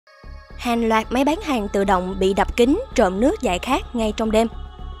hàng loạt máy bán hàng tự động bị đập kính, trộm nước giải khát ngay trong đêm.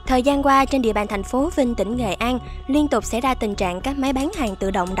 Thời gian qua, trên địa bàn thành phố Vinh, tỉnh Nghệ An, liên tục xảy ra tình trạng các máy bán hàng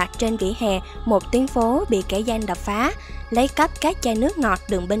tự động đặt trên vỉa hè một tuyến phố bị kẻ gian đập phá, lấy cắp các chai nước ngọt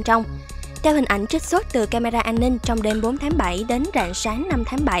đựng bên trong. Theo hình ảnh trích xuất từ camera an ninh trong đêm 4 tháng 7 đến rạng sáng 5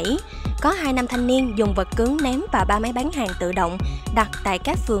 tháng 7, có 2 nam thanh niên dùng vật cứng ném vào 3 máy bán hàng tự động đặt tại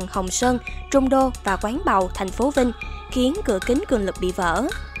các phường Hồng Sơn, Trung Đô và Quán Bầu, thành phố Vinh, khiến cửa kính cường lực bị vỡ.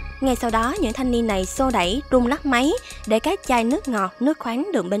 Ngay sau đó, những thanh niên này xô đẩy, rung lắc máy để các chai nước ngọt, nước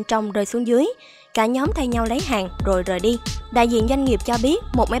khoáng đựng bên trong rơi xuống dưới. Cả nhóm thay nhau lấy hàng rồi rời đi. Đại diện doanh nghiệp cho biết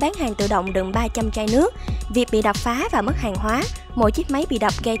một máy bán hàng tự động đựng 300 chai nước. Việc bị đập phá và mất hàng hóa, mỗi chiếc máy bị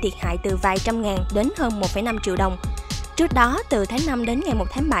đập gây thiệt hại từ vài trăm ngàn đến hơn 1,5 triệu đồng. Trước đó, từ tháng 5 đến ngày 1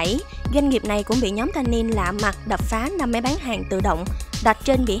 tháng 7, doanh nghiệp này cũng bị nhóm thanh niên lạ mặt đập phá 5 máy bán hàng tự động đặt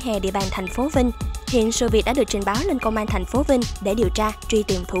trên vỉa hè địa bàn thành phố Vinh. Hiện sự việc đã được trình báo lên công an thành phố Vinh để điều tra, truy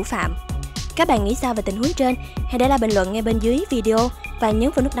tìm thủ phạm. Các bạn nghĩ sao về tình huống trên? Hãy để lại bình luận ngay bên dưới video và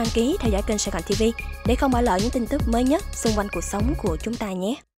nhấn vào nút đăng ký theo dõi kênh SaigonTV để không bỏ lỡ những tin tức mới nhất xung quanh cuộc sống của chúng ta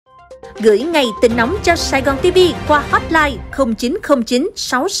nhé. Gửi ngày tin nóng cho SaigonTV qua hotline 0909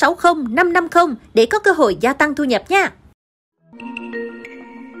 660 550 để có cơ hội gia tăng thu nhập nha.